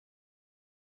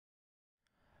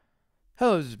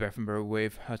Hello, this is Bear from Elliott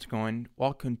Wave. How's it going?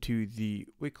 Welcome to the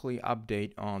weekly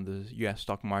update on the US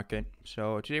stock market.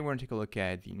 So today we're going to take a look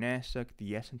at the Nasdaq,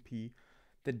 the S&P,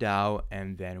 the Dow,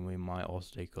 and then we might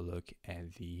also take a look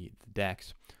at the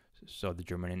DAX, so the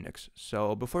German index.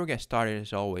 So before we get started,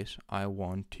 as always, I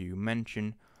want to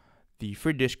mention the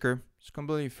free Discord. It's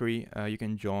completely free. You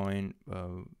can join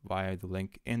via the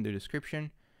link in the description,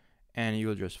 and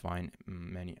you'll just find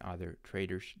many other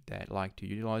traders that like to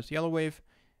utilize the Elliott Wave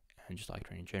and just like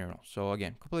trading in general. So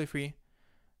again, completely free,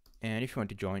 and if you want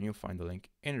to join, you'll find the link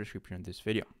in the description of this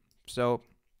video. So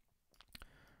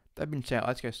that being said,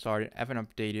 let's get started. I haven't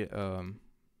updated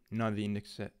none of the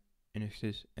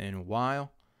indexes in a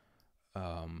while,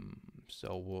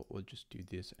 so we'll just do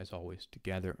this as always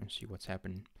together and see what's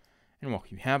happening and what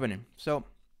keep happening. So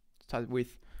start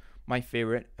with my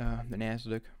favorite, the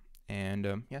Nasdaq,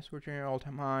 and yes, we're trading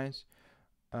all-time highs.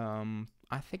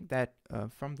 I think that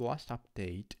from the last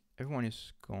update, everyone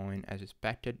is going as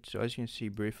expected. So as you can see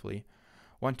briefly,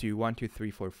 1 2 1 2 3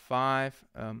 4 5.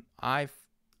 I've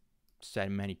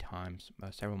said many times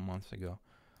several months ago,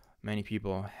 many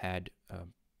people had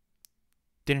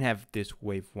didn't have this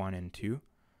wave 1 and 2,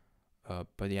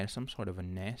 but they had some sort of a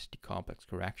nasty complex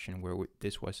correction where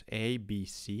this was A, B,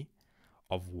 C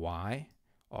of Y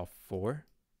of 4,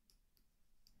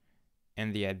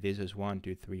 and they had this as 1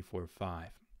 2 3 4 5.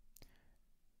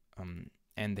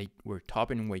 And they were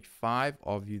topping in wave 5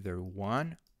 of either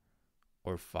 1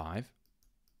 or 5.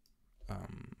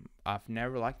 I've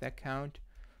never liked that count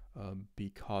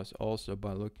because also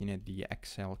by looking at the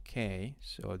XLK,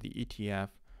 so the ETF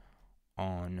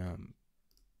on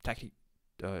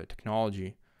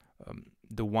technology,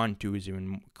 the 1 2 is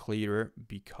even clearer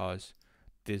because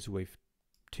this wave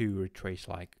 2 retraced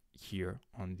like here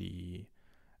on the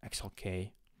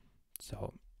XLK.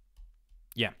 So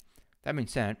yeah, that being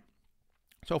said,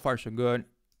 so far so good.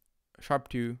 Sharp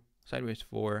 2, sideways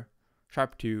 4,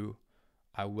 sharp 2,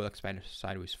 I will expand to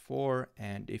sideways 4.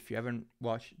 And if you haven't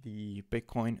watched the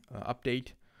Bitcoin update,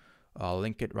 I'll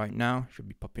link it right now, should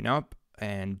be popping up.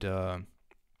 And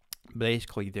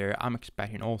basically there I'm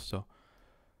expecting also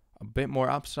a bit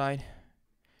more upside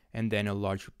and then a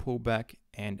larger pullback.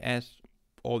 And as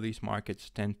all these markets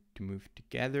tend to move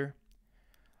together,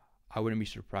 I wouldn't be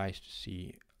surprised to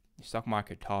see stock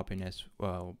market topping as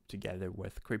well together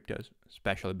with cryptos,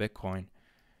 especially Bitcoin,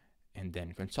 and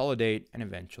then consolidate and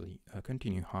eventually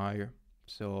continue higher.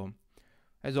 So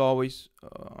as always,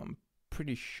 I'm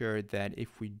pretty sure that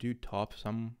if we do top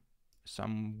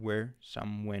somewhere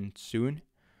soon,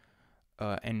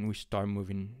 and we start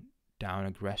moving down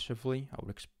aggressively,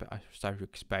 I start to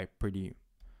expect pretty,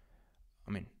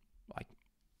 like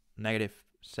negative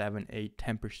 7, 8,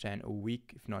 10% a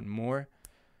week, if not more.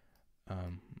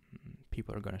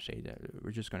 People are going to say that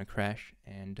we're just going to crash,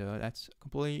 and that's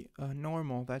completely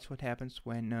normal. That's what happens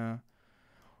when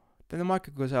then the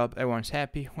market goes up, everyone's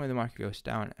happy. When the market goes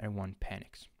down, everyone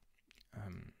panics.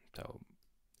 So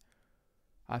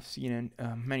I've seen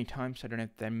it many times. I don't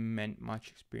have that much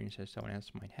experience as someone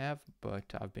else might have, but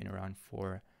I've been around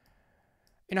for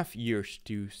enough years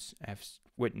to have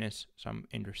witnessed some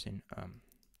interesting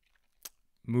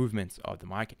movements of the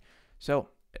market. So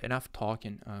enough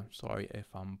talking. Sorry if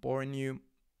I'm boring you.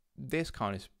 This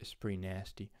count is pretty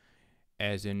nasty,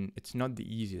 as in it's not the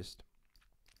easiest,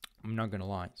 I'm not gonna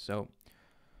lie. So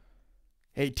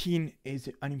 18 is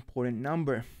an important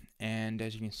number, and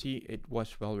as you can see, it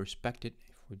was well respected.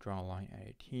 If we draw a line at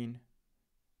 18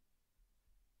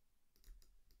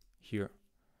 here,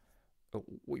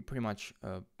 we pretty much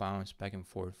bounced back and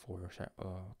forth for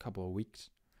a couple of weeks.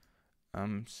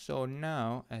 So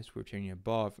now, as we're turning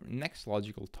above, next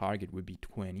logical target would be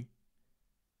 20.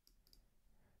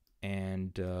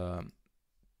 And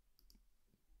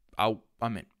I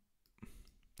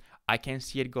can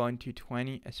see it going to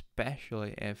 20,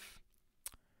 especially if,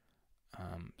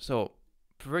 so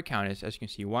preferred count is, as you can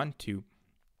see, 1, 2,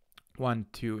 1,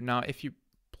 2. Now, if you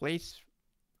place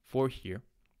 4 here,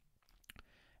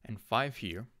 and 5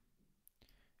 here,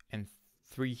 and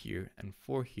 3 here, and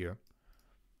 4 here,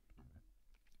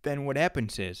 then what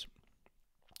happens is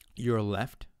you're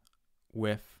left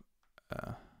with,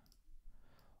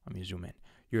 let me zoom in.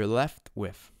 You're left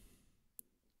with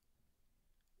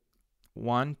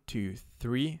 1, 2,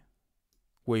 3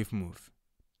 wave move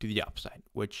to the upside,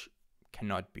 which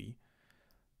cannot be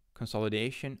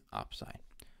consolidation upside.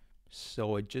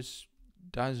 So it just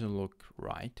doesn't look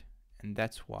right, and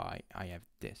that's why I have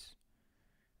this.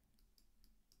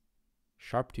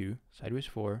 Sharp 2, sideways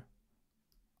 4,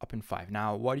 up in 5.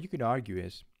 Now, what you could argue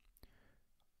is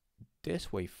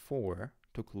this wave 4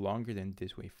 took longer than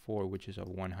this wave 4, which is of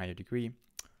 1 higher degree.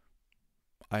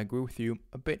 I agree with you,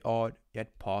 a bit odd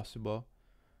yet possible,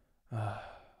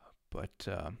 but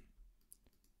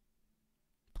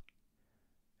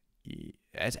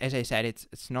as I said,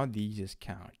 it's not the easiest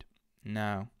count.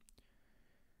 Now,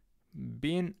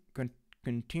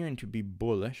 continuing to be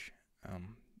bullish,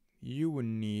 you would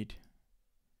need.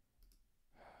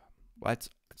 Let's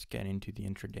get into the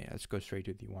intraday. Let's go straight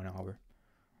to the 1 hour.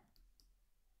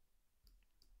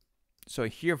 So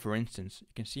here, for instance, you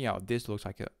can see how this looks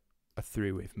like a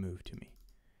three-wave move to me.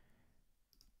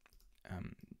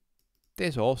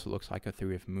 This also looks like a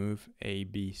three-wave move. A,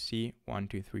 B, C, 1,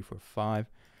 2, 3, 4, 5.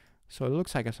 So it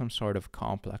looks like some sort of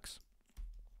complex.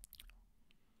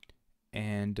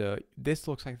 And this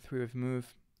looks like a three-wave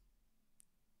move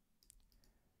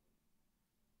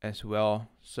as well.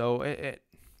 So it's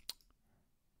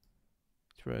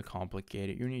really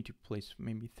complicated. You need to place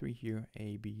maybe 3 here.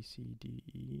 A, B, C, D,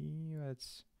 E.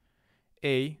 That's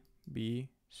A, B,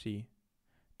 C,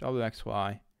 W, X,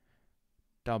 Y,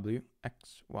 W,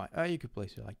 X, Y. You could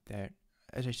place it like that.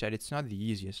 As I said, it's not the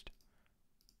easiest.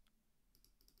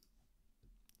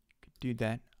 You could do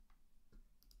that.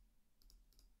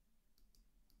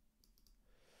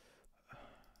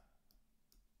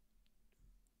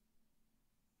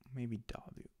 Maybe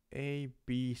W, A,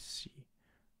 B, C,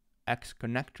 X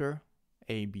connector,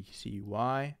 A, B, C,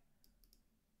 Y.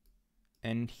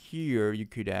 And here you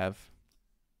could have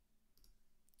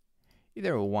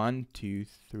either 1, 2,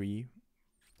 3,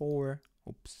 4.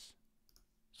 Oops.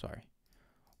 Sorry.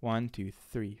 1, 2,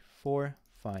 3, 4,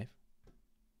 5.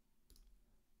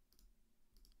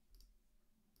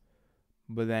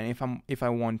 But then if I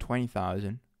want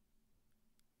 20,000,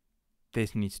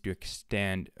 this needs to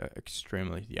extend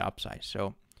extremely to the upside.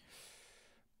 So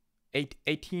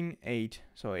 18,800,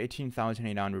 so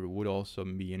 18,800 would also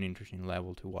be an interesting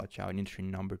level to watch out, an interesting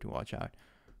number to watch out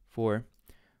for.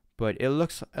 But it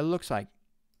looks like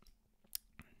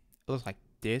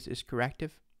this is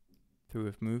corrective through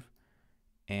a move,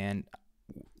 and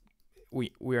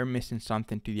we are missing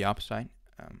something to the upside.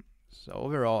 So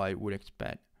overall, I would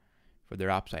expect for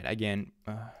their upside again.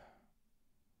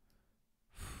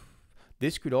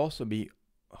 This could also be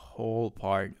a whole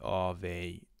part of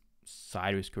a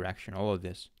sideways correction. All of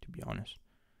this, to be honest,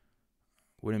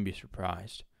 wouldn't be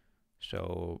surprised.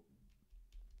 So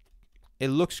it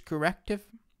looks corrective.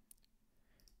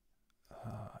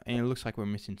 And it looks like we're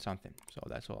missing something. So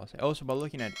that's all I'll say. Also, by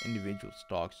looking at individual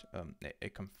stocks,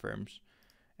 it confirms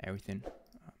everything.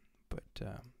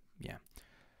 Yeah.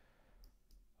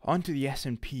 On to the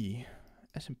S&P.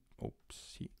 So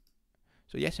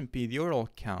the S&P, the overall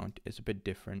count is a bit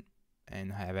different.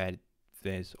 And I have had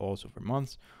this also for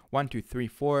months. 1, 2, 3,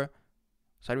 4.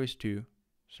 Sideways 2.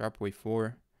 Sharp wave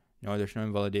 4. No, there's no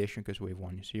invalidation because wave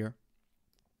 1 is here.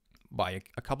 By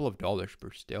a couple of dollars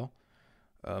per still.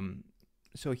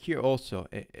 So here also,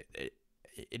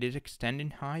 it is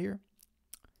extending higher,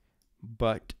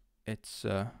 but it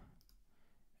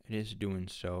is doing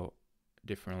so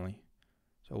differently.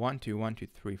 So 1, 2, 1, 2,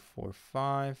 3, 4,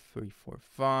 5, 3, 4,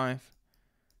 5.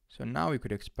 So now we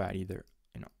could expect either,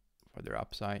 further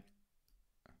upside.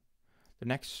 The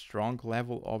next strong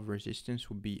level of resistance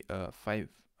would be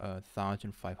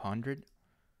 5,500,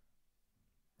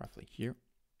 roughly here.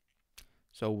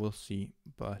 So we'll see,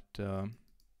 but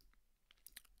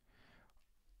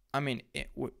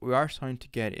we are starting to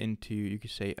get into, you could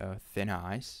say, thin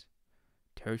ice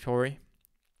territory,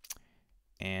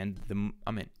 and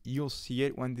you'll see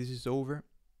it when this is over,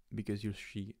 because you'll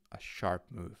see a sharp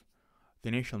move. The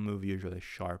initial move usually is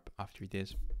sharp after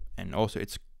this, and also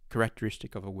it's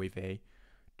characteristic of a wave A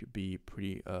to be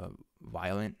pretty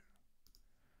violent.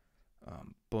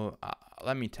 But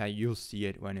let me tell you, you'll see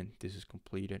it when this is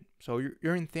completed. So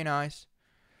you're in thin ice.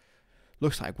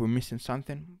 Looks like we're missing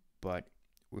something, but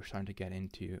we're starting to get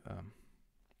into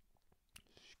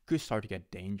could start to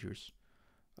get dangerous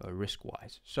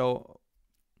risk-wise. So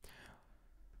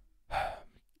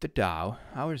the Dow,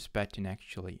 I was expecting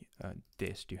actually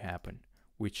this to happen,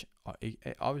 which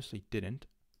it obviously didn't.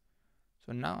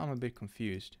 So now I'm a bit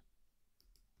confused,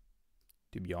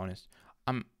 to be honest.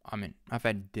 I've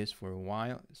had this for a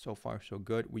while. So far, so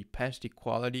good. We passed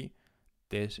equality.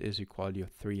 This is equality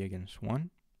of 3 against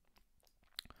 1.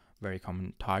 Very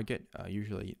common target.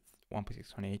 Usually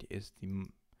 1.618 is the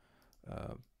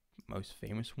most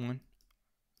famous one.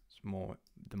 It's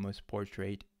the most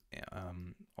portrayed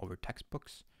over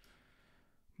textbooks.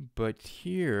 But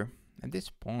here, at this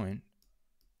point,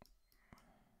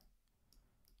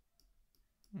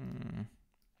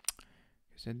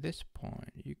 because at this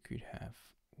point you could have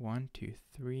 1, 2,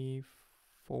 3,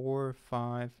 4,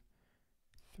 5,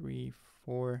 3,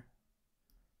 4,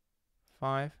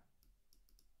 5.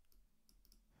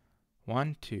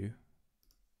 1, 2.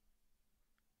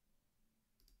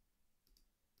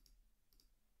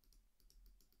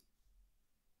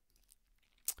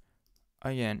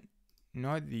 Again,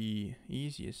 not the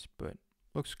easiest, but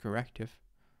looks corrective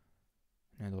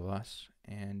nonetheless.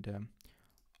 And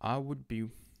I would be,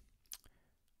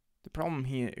 the problem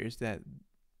here is that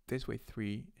this way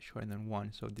 3 is shorter than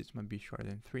 1, so this might be shorter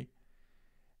than 3.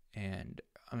 And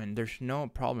I mean, there's no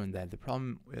problem in that. The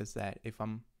problem is that if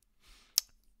I'm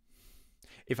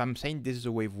saying this is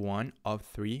a wave 1 of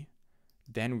 3,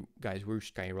 then guys, we're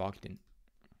skyrocketing.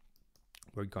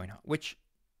 We're going up, which,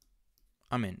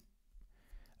 I mean,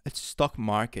 it's stock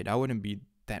market. I wouldn't be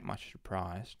that much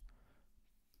surprised,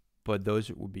 but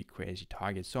those would be crazy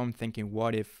targets. So I'm thinking,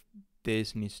 what if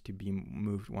this needs to be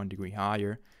moved 1 degree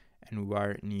higher and we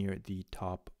are near the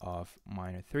top of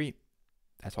 -3?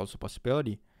 That's also a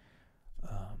possibility.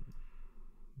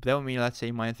 That would mean, let's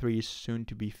say -3 is soon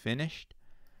to be finished,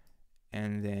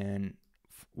 and then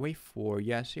wave 4,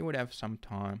 yes, it would have some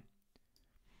time.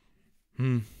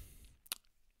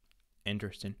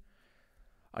 Interesting.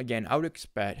 Again, I would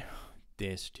expect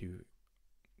this to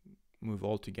move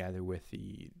all together with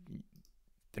the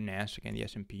Nasdaq and the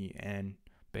S&P and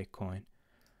Bitcoin.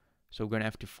 So we're gonna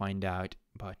have to find out,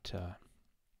 but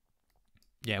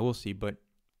yeah, we'll see. But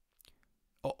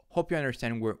hope you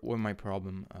understand where my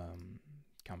problem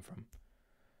come from.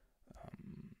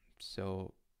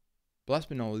 So last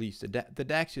but not least, the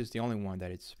DAX is the only one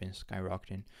that it's been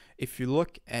skyrocketing. If you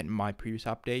look at my previous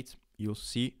updates, you'll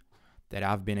see that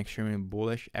I've been extremely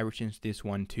bullish ever since this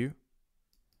one too.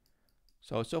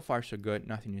 So far so good,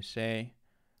 nothing to say.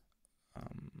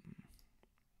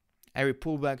 Every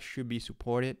pullback should be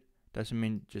supported. Doesn't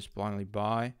mean just blindly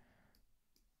buy.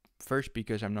 First,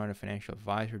 because I'm not a financial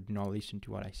advisor, do not listen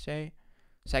to what I say.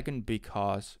 Second,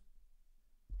 because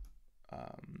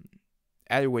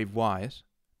Elliott Wave wise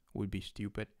would be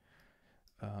stupid.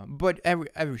 But every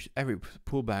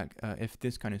pullback, if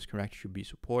this kind is correct, should be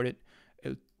supported.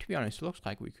 To be honest, it looks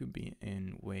like we could be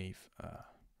in wave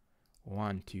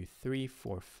 1, 2, 3,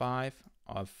 4, 5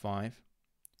 of 5.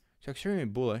 So extremely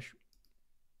bullish.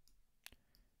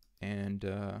 And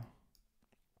a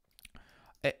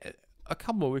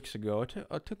couple of weeks ago,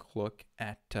 I took a look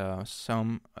at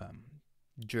some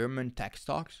German tech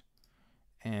stocks,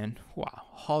 and wow,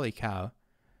 holy cow!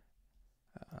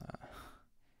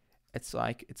 It's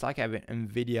like having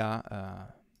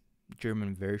Nvidia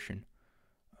German version.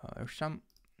 Or some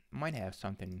might have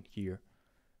something here.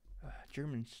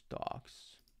 German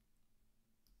stocks.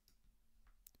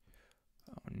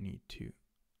 I need to.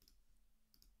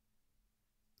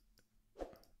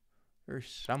 There's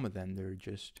some of them. They're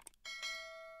just.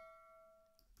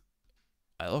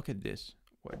 I look at this.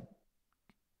 What?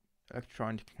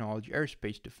 Electronic technology,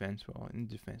 aerospace, defense. Well, in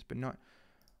defense, but not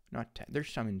tech.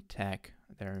 There's some in tech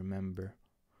that I remember.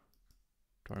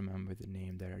 Don't remember the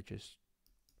name. That are just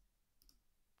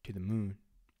to the moon.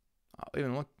 I'll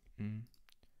even look.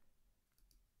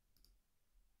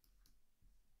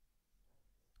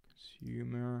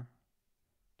 Consumer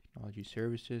technology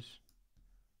services.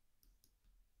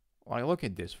 Well, I look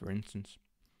at this, for instance.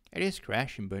 It is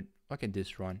crashing, but look at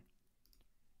this run.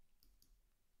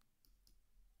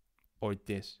 Or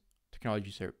this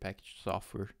technology service package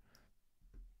software.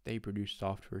 They produce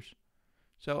softwares.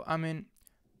 So I mean,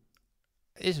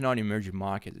 it's not an emerging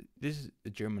market. This is the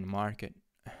German market,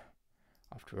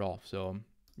 after all. So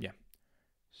yeah,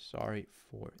 sorry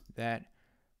for that.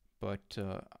 But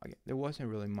there wasn't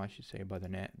really much to say about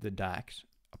the DAX,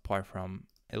 apart from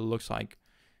it looks like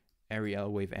every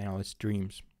Elliott Wave analyst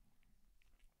dreams.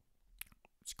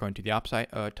 It's going to the upside.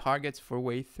 Targets for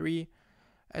wave 3.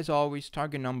 As always,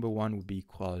 target number 1 would be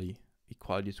equality.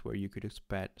 Equality is where you could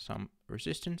expect some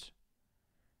resistance,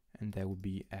 and that would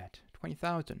be at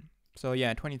 20,000. So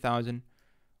yeah, 20,000,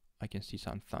 I can see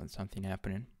something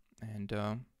happening. And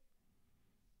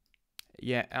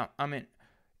yeah, I mean,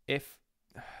 if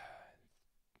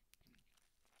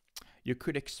you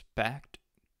could expect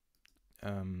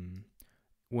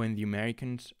when the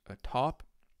Americans top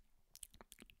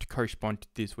to correspond to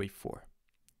this wave 4,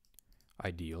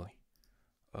 ideally.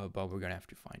 But we're gonna have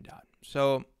to find out.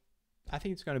 So I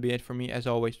think it's gonna be it for me. As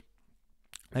always,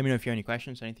 let me know if you have any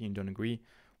questions, anything you don't agree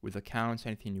with accounts,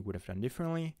 anything you would have done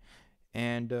differently.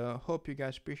 And hope you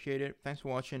guys appreciate it. Thanks for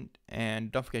watching,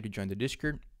 and don't forget to join the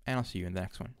Discord, and I'll see you in the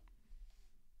next one.